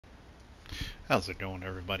How's it going,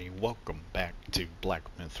 everybody? Welcome back to Black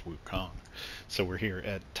Myth Wukong. So we're here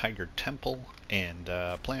at Tiger Temple, and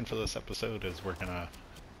plan for this episode is we're gonna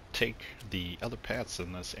take the other paths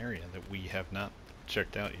in this area that we have not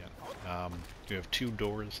checked out yet. We have two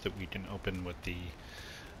doors that we can open with the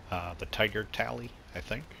tiger tally, I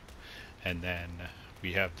think, and then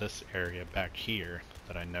we have this area back here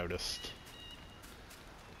that I noticed.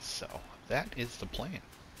 So that is the plan.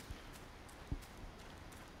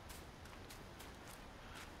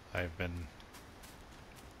 I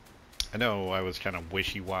know I was kind of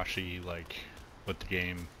wishy-washy, like, with the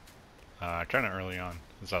game, kind of early on,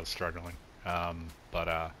 as I was struggling, but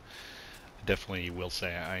I definitely will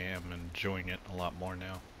say I am enjoying it a lot more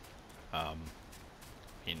now. I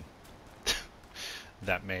mean,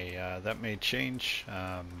 that may change,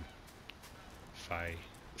 if I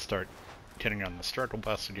start getting on the struggle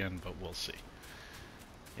bus again, but we'll see.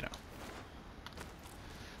 You know,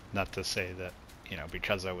 not to say that, you know,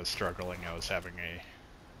 because I was struggling, I was having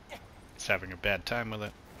a bad time with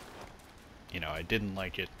it. You know, I didn't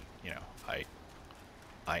like it. You know, I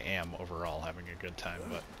am overall having a good time,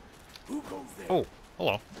 but oh,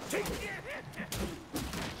 hello.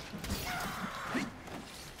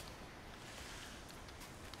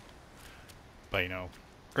 But you know,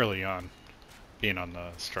 early on, being on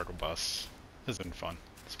the struggle bus isn't fun,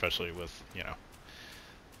 especially with, you know,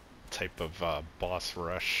 type of boss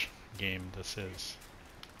rush game this is.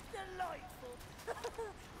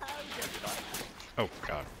 Oh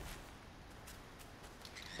god.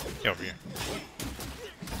 Get over here.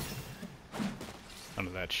 None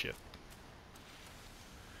of that shit.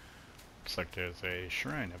 Looks like there's a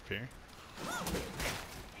shrine up here.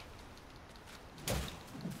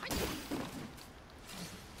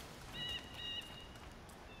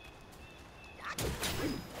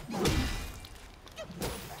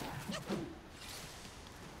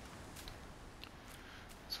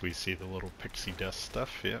 So we see the little pixie dust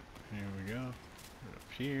stuff. Yep, here we go. Right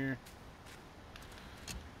up here.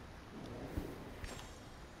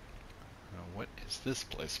 What is this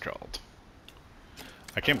place called?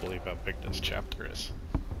 I can't believe how big this chapter is.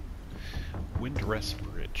 Windrest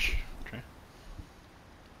Bridge. Okay.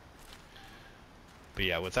 But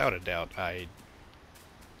yeah, without a doubt, I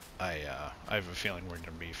have a feeling we're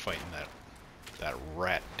gonna be fighting that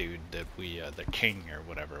rat dude that we, the king or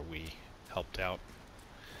whatever, we helped out.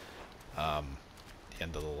 The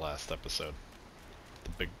end of the last episode. The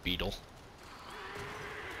big beetle.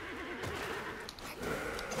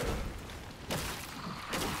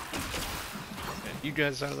 Get you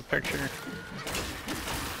guys out of the picture.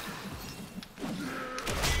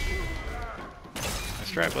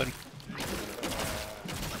 Nice try, buddy.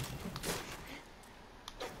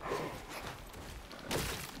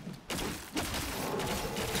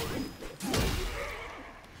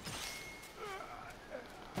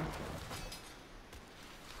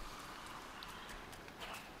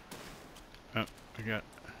 Oh, we got...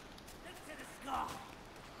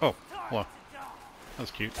 Oh, hello. That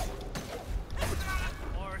was cute.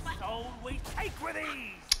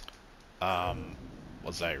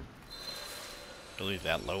 Was I really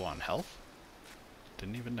that low on health?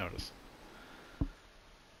 Didn't even notice.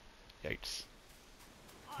 Yikes.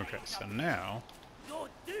 Okay, so now... Oh!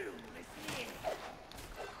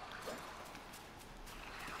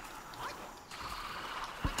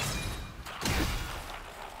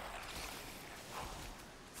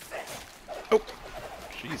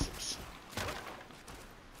 Jesus.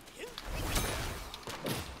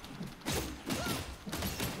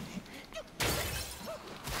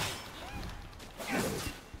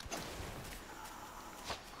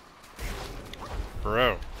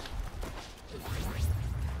 Bro.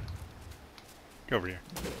 Go over here.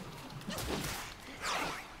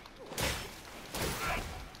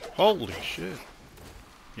 Holy shit.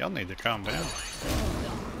 Y'all need to calm down.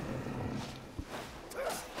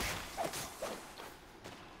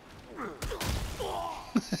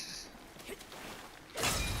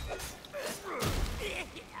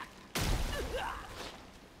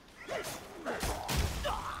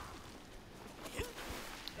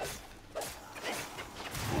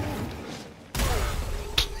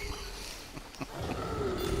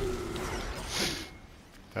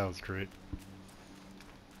 That was great.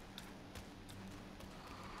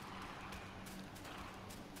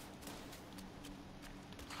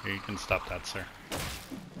 Here, you can stop that, sir.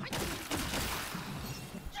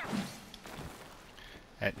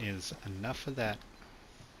 That is enough of that.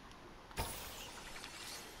 There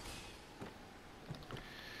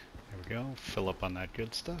we go. Fill up on that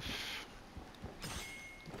good stuff.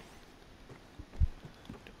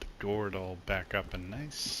 Get the gourd all back up and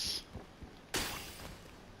nice.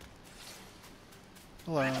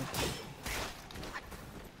 Hello.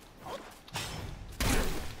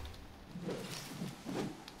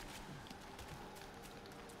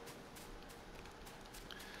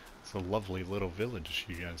 It's a lovely little village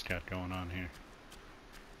you guys got going on here.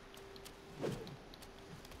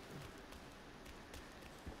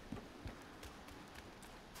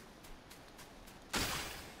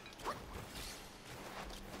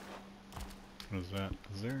 What is that?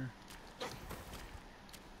 Is there...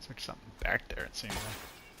 Is there something back there, it seems like.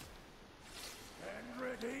 And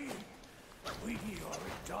ready? We are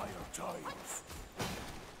in dire times.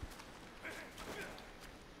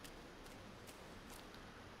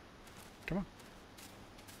 Come on.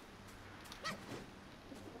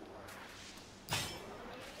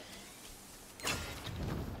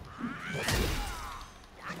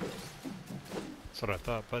 That's what I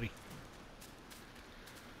thought, buddy.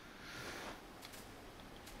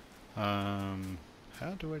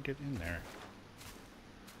 How do I get in there?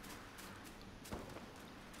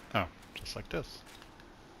 Oh, just like this.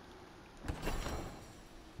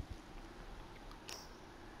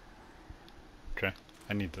 Okay,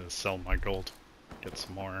 I need to sell my gold. Get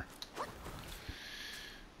some more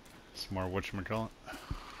whatchamacallit.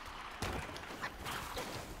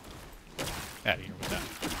 Out of here with that.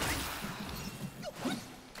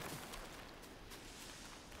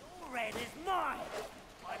 Red is mine!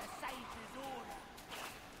 By the Sage's order!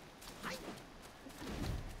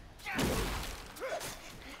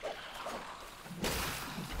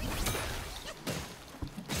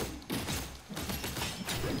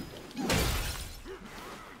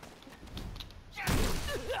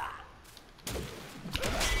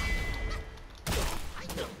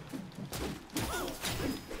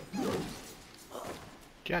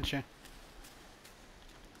 Gotcha.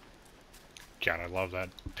 God, I love that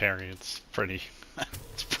parry. It's pretty,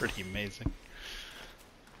 it's pretty amazing.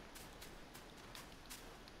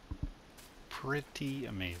 Pretty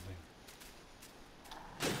amazing.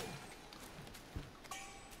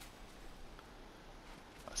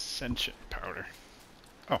 Ascension powder.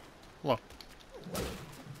 Oh, hello. I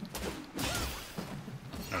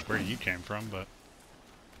don't know where you came from, but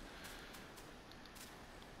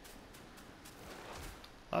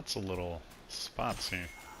lots of little spots here.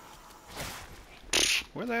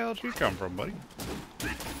 Where the hell did you come from, buddy? You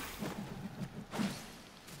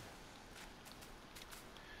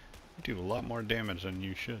do a lot more damage than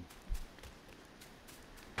you should.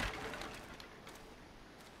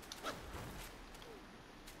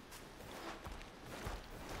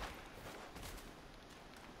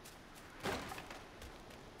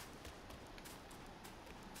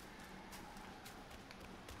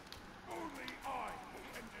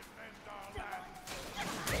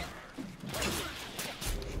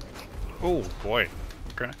 Oh boy.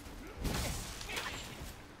 Okay.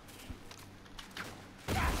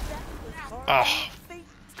 Oh,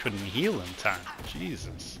 couldn't heal in time.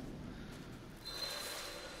 Jesus.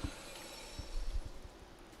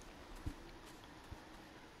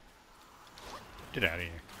 Get out of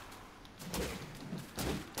here.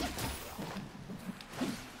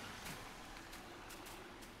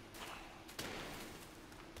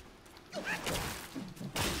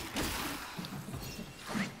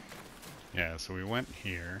 Yeah, so we went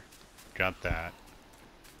here, got that,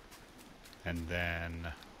 and then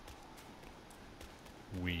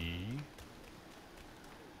we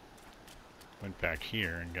went back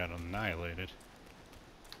here and got annihilated.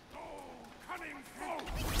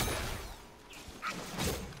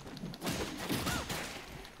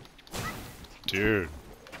 Dude.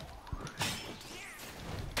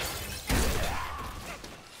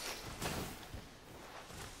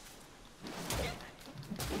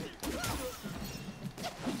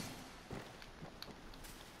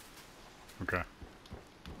 Okay.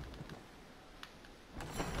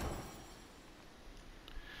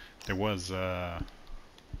 There was a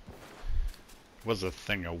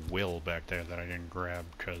thing of will back there that I didn't grab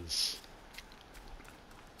because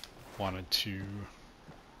wanted to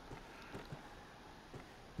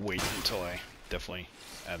wait until I definitely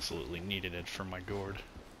absolutely needed it for my gourd.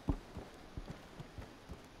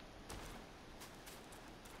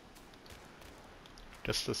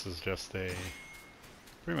 Guess this is just a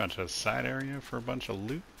pretty much a side area for a bunch of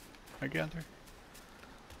loot, I gather.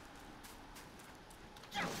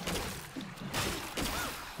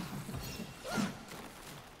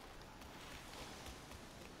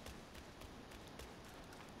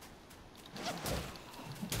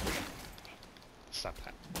 Stop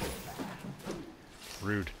that.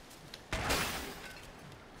 Rude.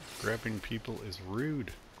 Grabbing people is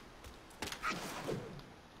rude.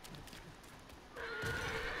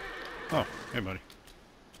 Oh, hey buddy.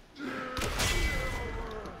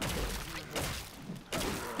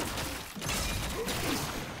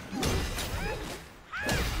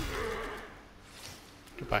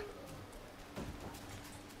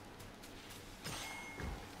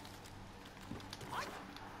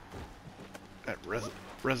 That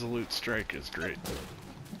resolute strike is great.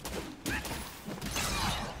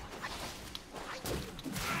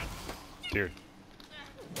 Dude.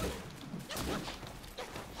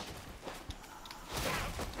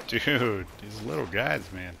 Dude, these little guys,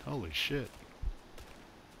 man. Holy shit.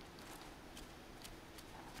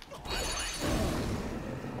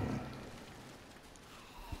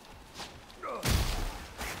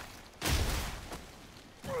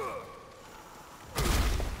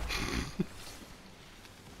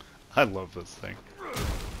 I love this thing.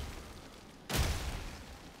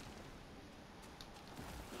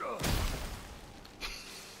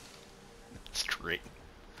 It's great.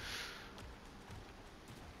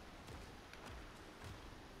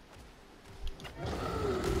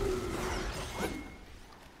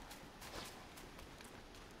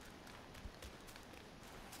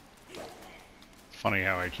 Funny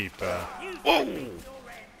how I keep, whoa!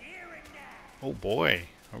 Oh boy,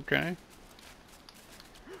 okay.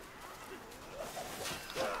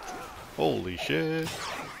 Holy shit.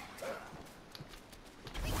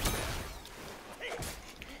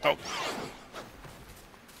 Oh.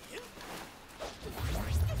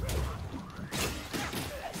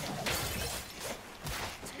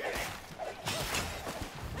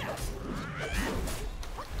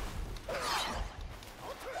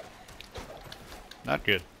 Not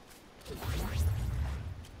good.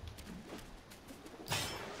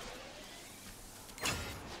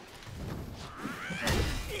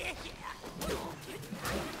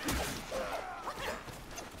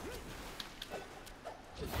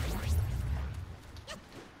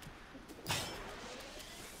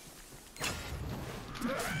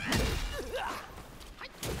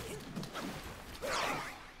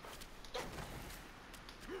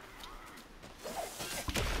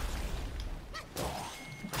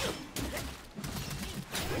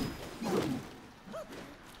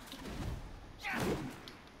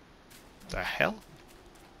 The hell?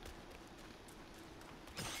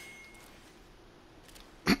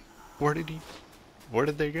 Where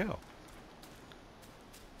did they go?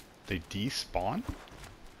 They despawn?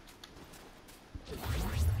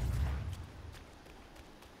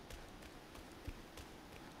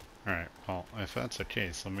 Alright, well, if that's the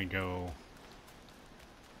case, let me go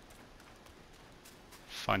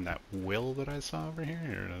find that will that I saw over here.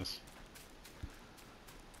 Here it is.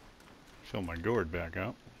 Fill my gourd back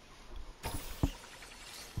up.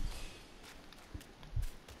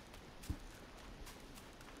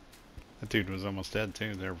 That dude was almost dead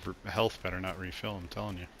too. Their health better not refill, I'm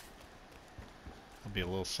telling you. I'll be a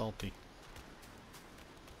little salty.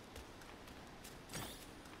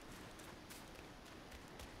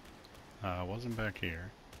 Wasn't back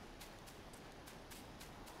here.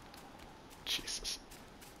 Jesus.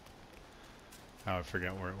 Now I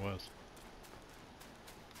forget where it was.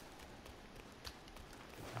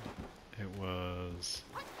 It was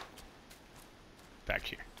back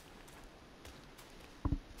here.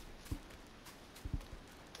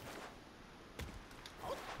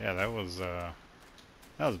 Yeah, that was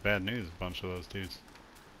bad news, a bunch of those dudes.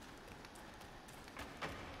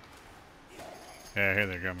 Yeah, here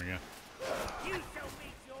they come again. You shall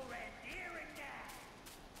meet your end here and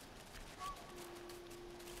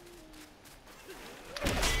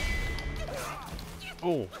now.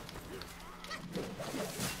 Oh.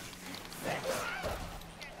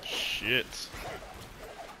 Shit.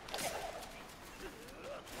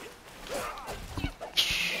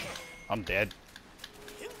 I'm dead.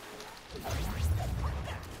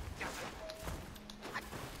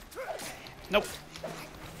 Nope.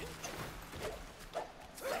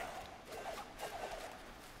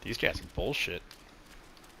 These guys are bullshit.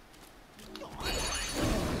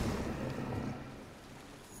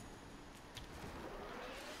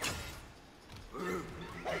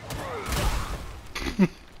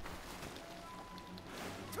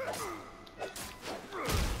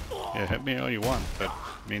 Yeah, hit me all you want. That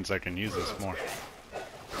means I can use this more.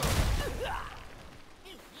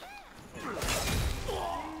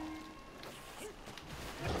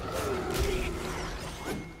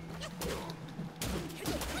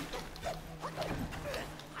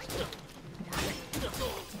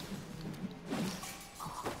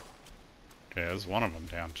 Okay, there's one of them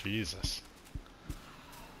down. Jesus.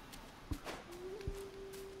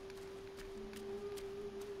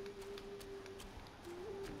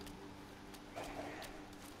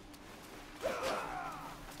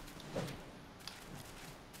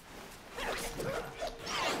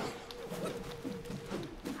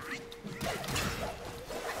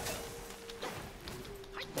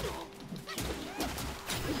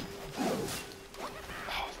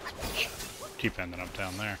 Keep ending up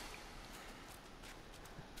down there.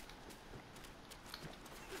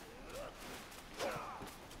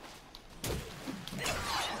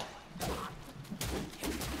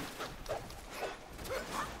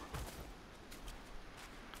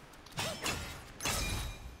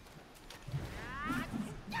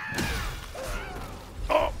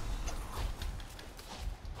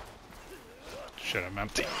 shit, I'm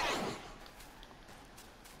empty. Let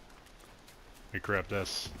me grab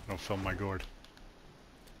this. Don't fill my gourd.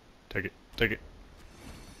 Take it. Take it.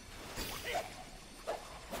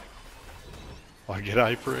 Oh, I get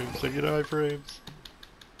iframes. I get iframes.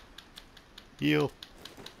 Heal.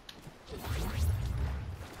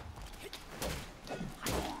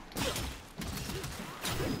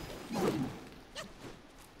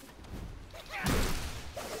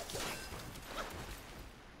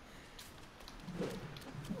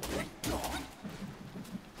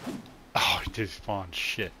 Oh, it did spawn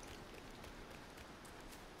shit.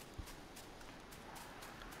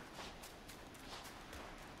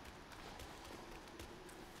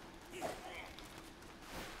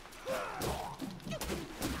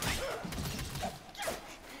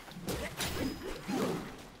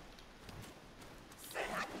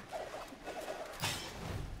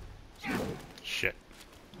 Shit.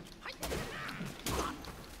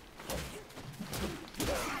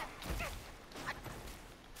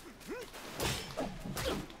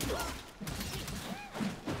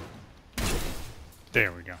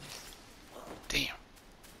 There we go. Damn.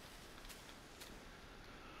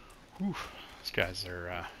 Whew. These guys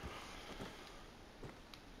are,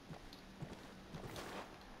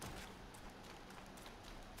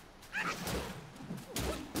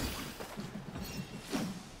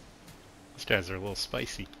 these guys are a little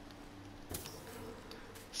spicy.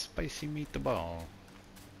 Spicy meatball.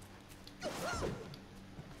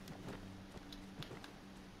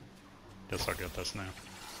 Guess I'll get this now.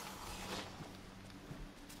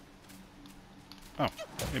 Oh,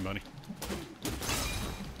 hey buddy.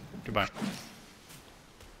 Goodbye.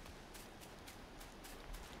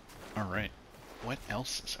 Alright, what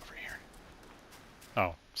else is over here?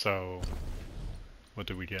 Oh, so what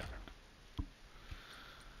did we get?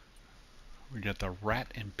 We got the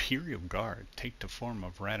Rat Imperial Guard. Take the form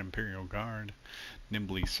of Rat Imperial Guard.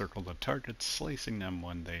 Nimbly circle the targets, slicing them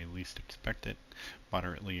when they least expect it.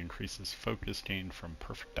 Moderately increases focus gained from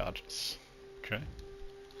perfect dodges. Okay.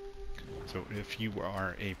 So if you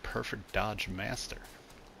are a perfect dodge master,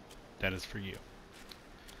 that is for you.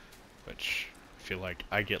 Which I feel like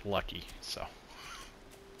I get lucky, so.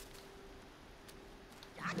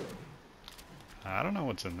 I don't know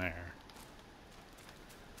what's in there.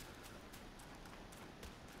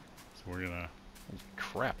 So we're gonna... Holy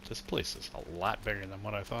crap, this place is a lot bigger than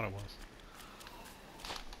what I thought it was.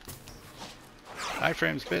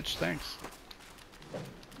 Iframes, bitch, thanks.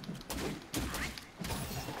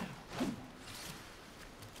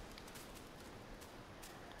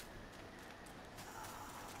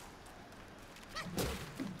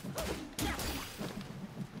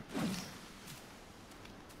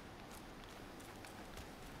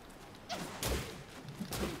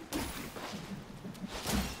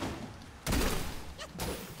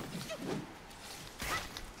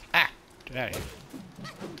 Get out of here.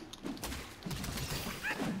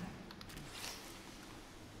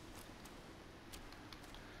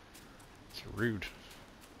 It's rude.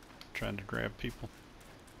 Trying to grab people.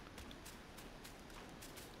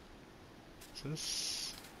 Is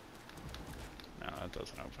this... No, that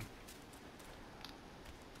doesn't open.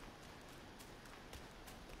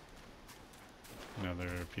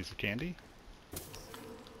 Another piece of candy?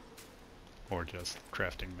 Or just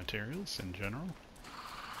crafting materials in general?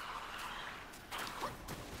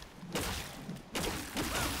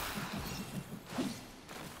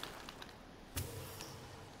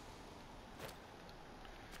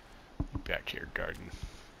 Back here, garden.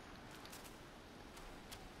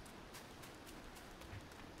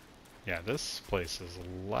 Yeah, this place is a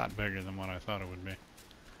lot bigger than what I thought it would be.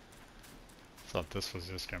 Thought this was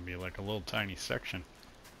just gonna be like a little tiny section.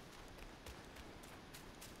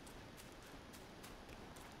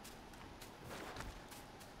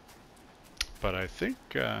 But I think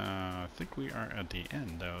we are at the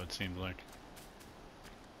end, though. It seems like.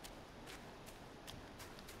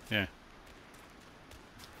 Yeah.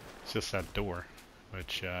 It's just that door,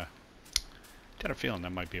 which got a feeling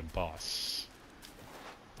that might be a boss.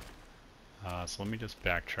 So let me just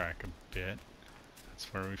backtrack a bit. That's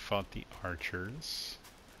where we fought the archers,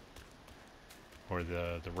 or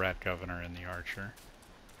the rat governor and the archer.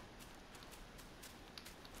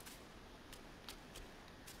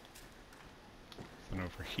 Then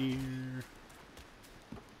over here.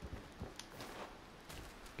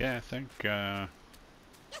 Yeah, I think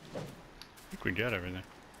we got everything.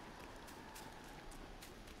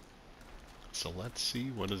 So let's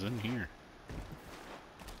see what is in here.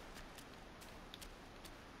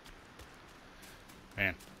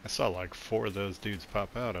 Man, I saw like 4 of those dudes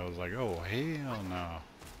pop out. I was like, oh, hell no.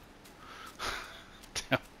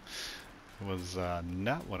 That was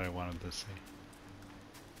not what I wanted to see.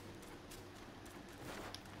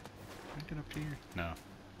 I get up here? No.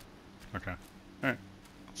 Okay. Alright.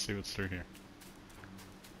 Let's see what's through here.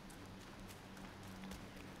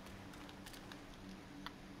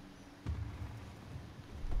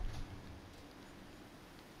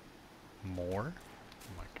 More?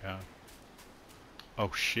 Oh my god.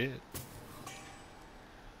 Oh shit.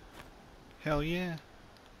 Hell yeah.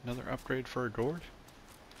 Another upgrade for a gourd?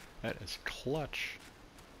 That is clutch.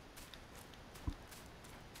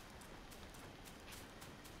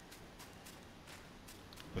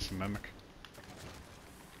 This a mimic?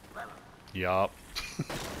 Yup.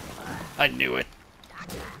 I knew it.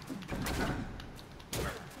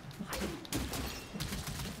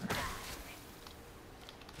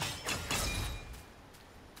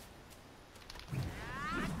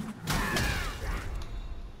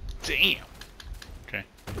 Damn. Okay.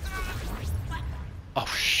 Oh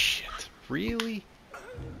shit. Really?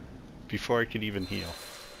 Before I could even heal.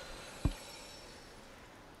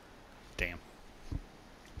 Damn.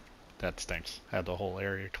 That stinks. Had the whole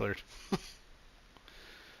area cleared.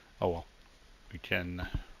 Oh well. We can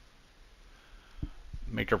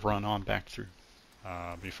make a run on back through.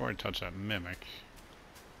 Before I touch that mimic.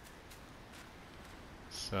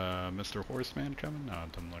 Is Mr. Horseman coming? No,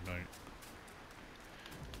 it doesn't look like it.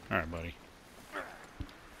 Alright, buddy.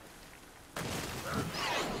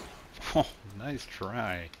 Oh, nice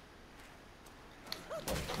try.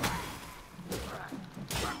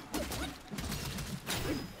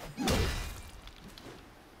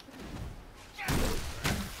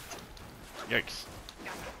 Yikes.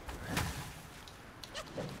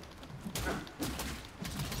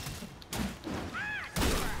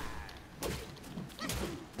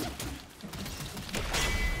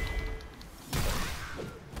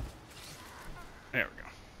 There we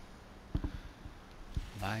go.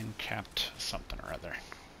 Line-capped something or other.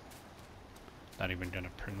 Not even gonna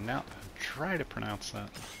try to pronounce that.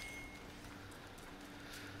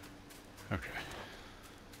 Okay.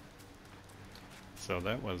 So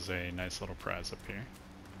that was a nice little prize up here.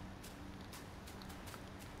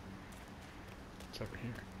 What's over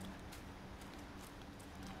here?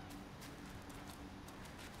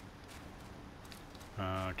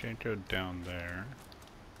 Can't go down there.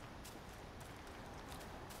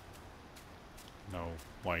 No,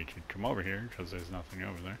 why you could come over here, because there's nothing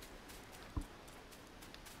over there.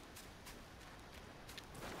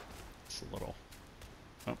 It's a little...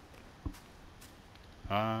 Oh.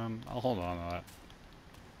 I'll hold on to that.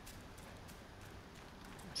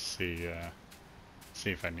 See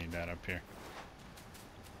if I need that up here.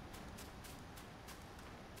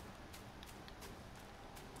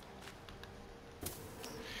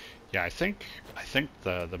 Yeah, I think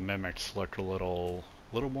the mimics look a little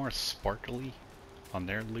more sparkly on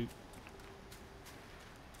their loot.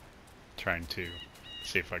 Trying to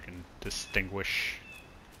see if I can distinguish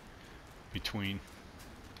between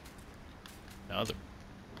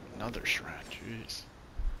another shrine. Jeez.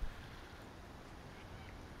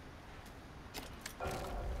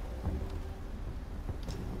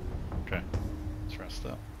 Okay, let's rest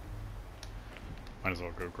up. Might as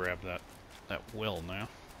well go grab that will now.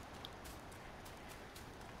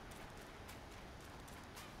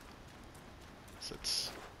 So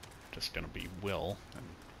it's just gonna be will, and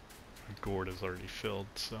the gourd is already filled,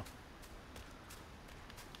 so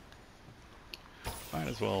might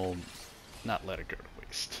as well not let it go to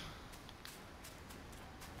waste.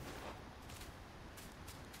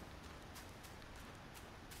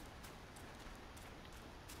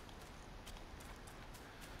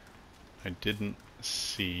 I didn't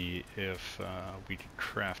see if we could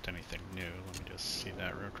craft anything new. Let me just see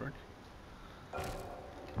that real quick.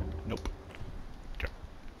 Nope. Okay.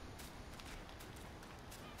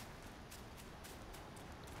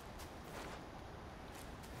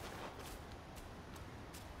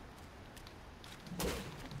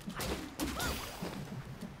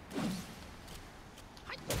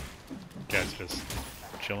 Guys just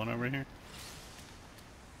chilling over here.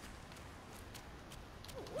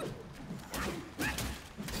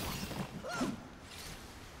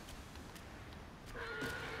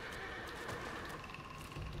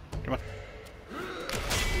 Come on.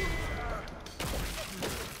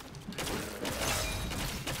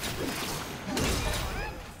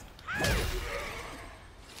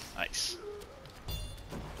 Nice.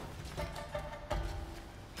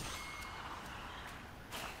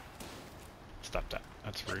 Stop that.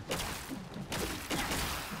 That's rude.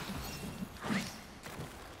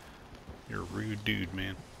 You're a rude dude,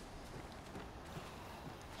 man.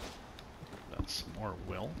 That's some more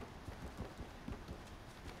will.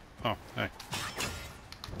 Oh, hey.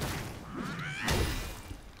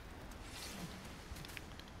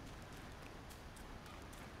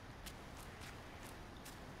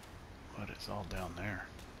 is all down there?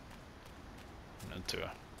 Into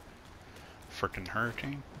a frickin'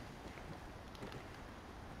 hurricane?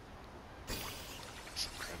 Let's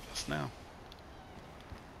grab this now.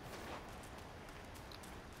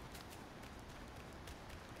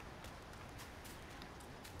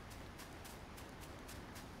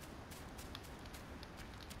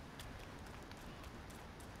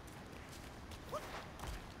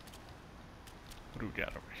 What do we got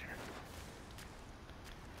over here?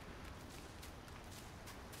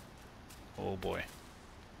 Oh boy.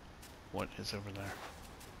 What is over there?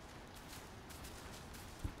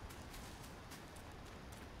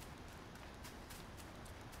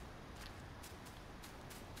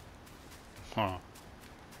 Huh.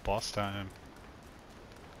 Boss time.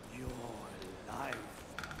 Your life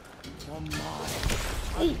for mine.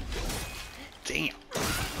 Oh! Damn!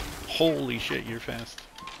 Holy shit, you're fast.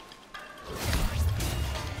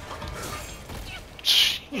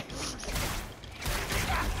 Jeez.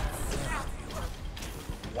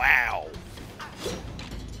 Wow!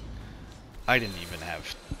 I didn't even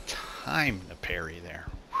have time to parry there.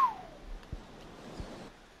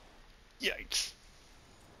 Yikes.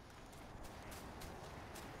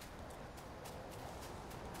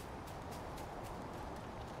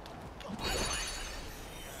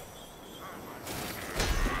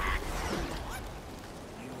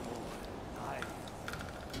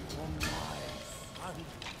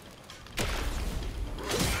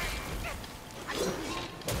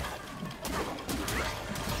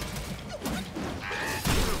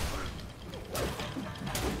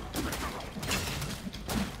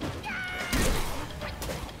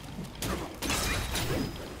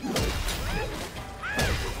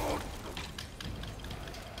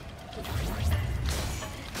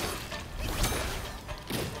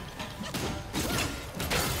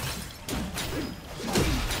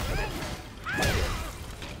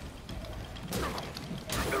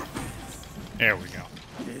 There we go.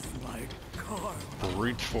 Is my karma.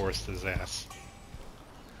 Brute forced his ass.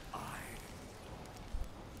 I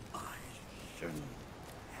shouldn't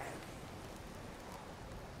have.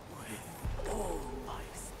 With all my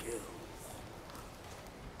skills,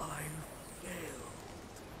 I failed.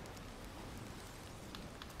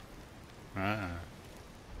 Ah.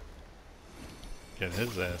 Get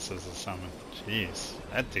his ass as a summon. Jeez,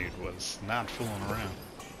 that dude was not fooling around.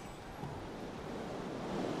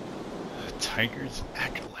 Tiger's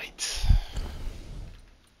Acolyte.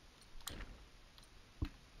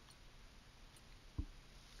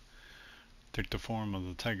 Took the form of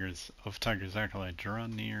the Tiger's Acolyte. Draw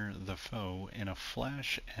near the foe in a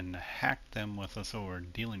flash and hack them with a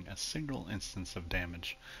sword, dealing a single instance of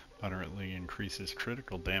damage. Moderately increases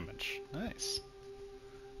critical damage. Nice.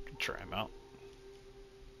 Could try him out.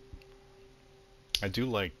 I do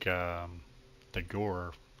like the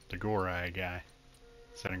Gore Eye guy.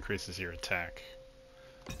 So that increases your attack.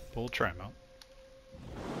 But we'll try him out.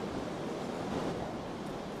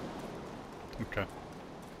 Okay.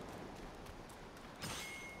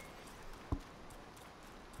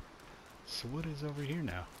 So what is over here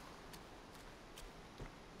now?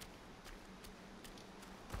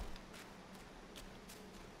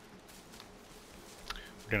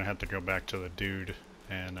 We're gonna have to go back to the dude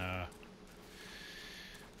and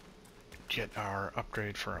get our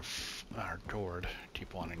upgrade for our gourd.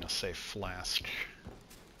 Keep wanting to say flask.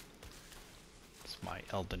 It's my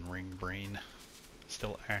Elden Ring brain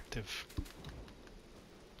still active.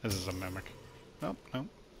 This is a mimic. Nope, nope.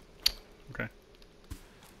 Okay.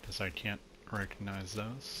 Guess I can't recognize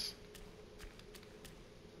those.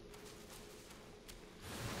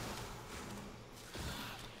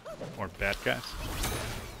 More bad guys.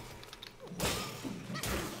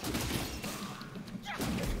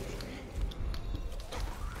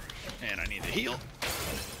 And I need to heal.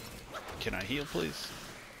 Can I heal, please?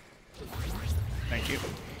 Thank you.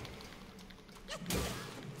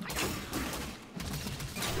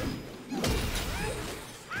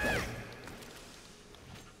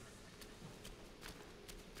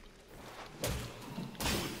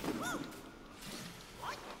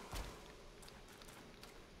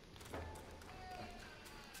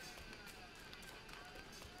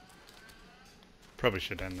 Probably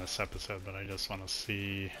should end this episode, but I just want to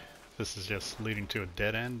see if this is just leading to a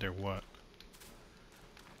dead end or what.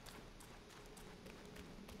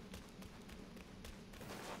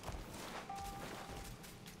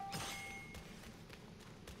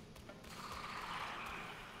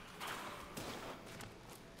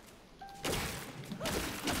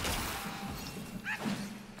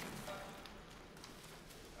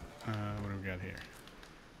 What do we got here?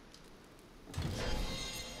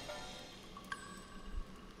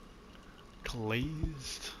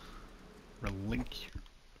 Glazed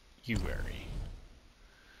Reliquary.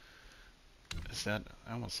 Is that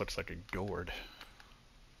almost looks like a gourd?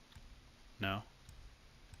 No?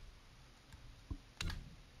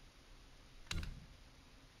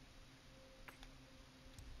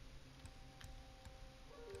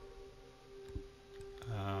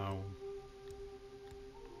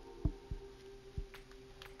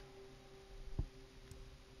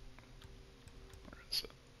 Where is it?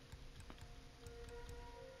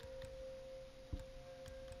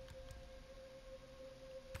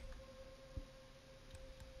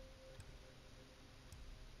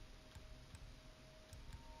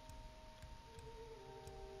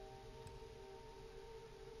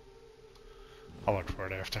 I'll look for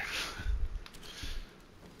it after.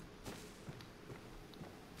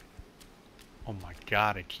 Oh my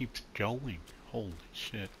god, it keeps going. Holy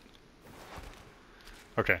shit.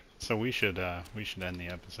 Okay, so we should end the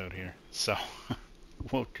episode here. So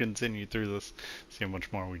we'll continue through this, see how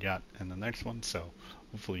much more we got in the next one. So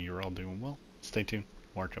hopefully you're all doing well. Stay tuned.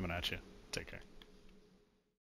 More coming at you. Take care.